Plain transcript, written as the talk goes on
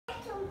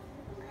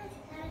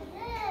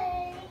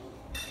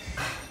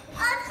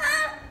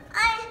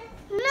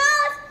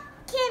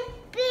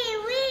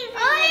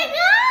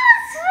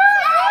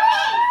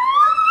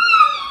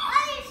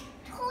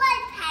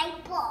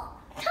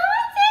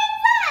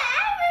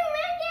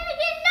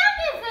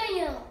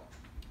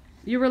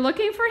You were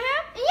looking for him?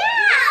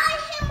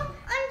 Yeah! Him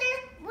on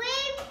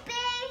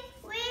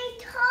the way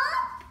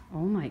top.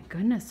 Oh my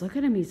goodness, look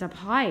at him. He's up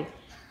high.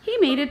 He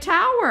made a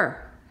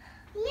tower.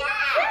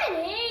 Yeah!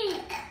 Freddy!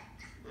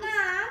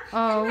 Mom,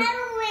 Oh. I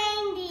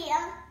have a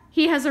reindeer.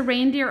 He has a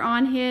reindeer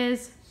on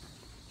his...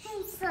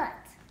 Foot.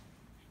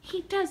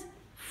 He does.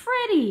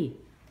 Freddy,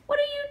 what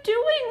are you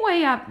doing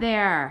way up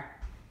there?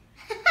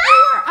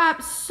 You're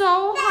up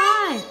so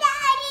high. Daddy,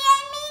 I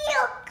need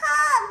you.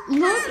 Come.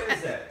 Look What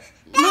is it?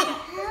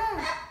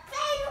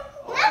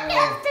 Look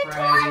at the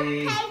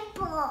Freddy. toilet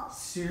paper.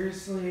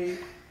 Seriously?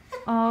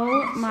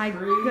 Oh my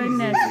Crazy.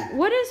 goodness.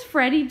 What is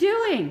Freddy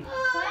doing?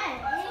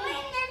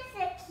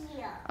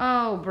 Here.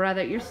 Oh,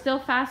 brother, you're still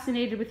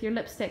fascinated with your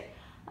lipstick.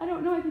 I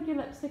don't know. I think your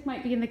lipstick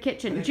might be in the I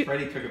kitchen. think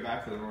Freddy took it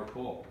back to the North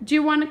Pole. Do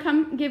you want to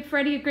come give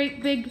Freddy a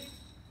great big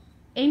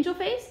angel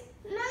face?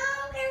 No,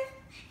 there's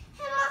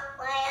him up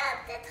way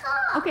up the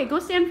top. Okay, go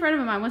stand in front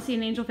of him. I want to see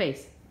an angel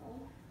face.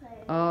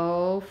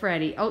 Oh,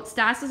 Freddy. Oh,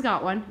 Stas has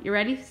got one. You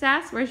ready,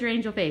 Stas? Where's your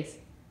angel face?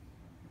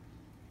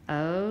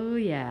 Oh,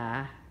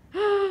 yeah.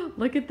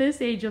 Look at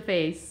this angel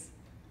face.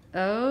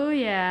 Oh,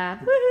 yeah.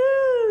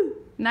 Woohoo!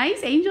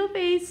 Nice angel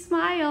face.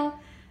 Smile.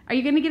 Are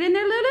you going to get in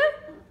there,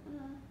 Lulu?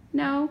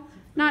 No.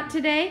 Not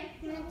today?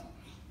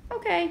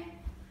 Okay.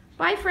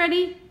 Bye,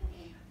 Freddy.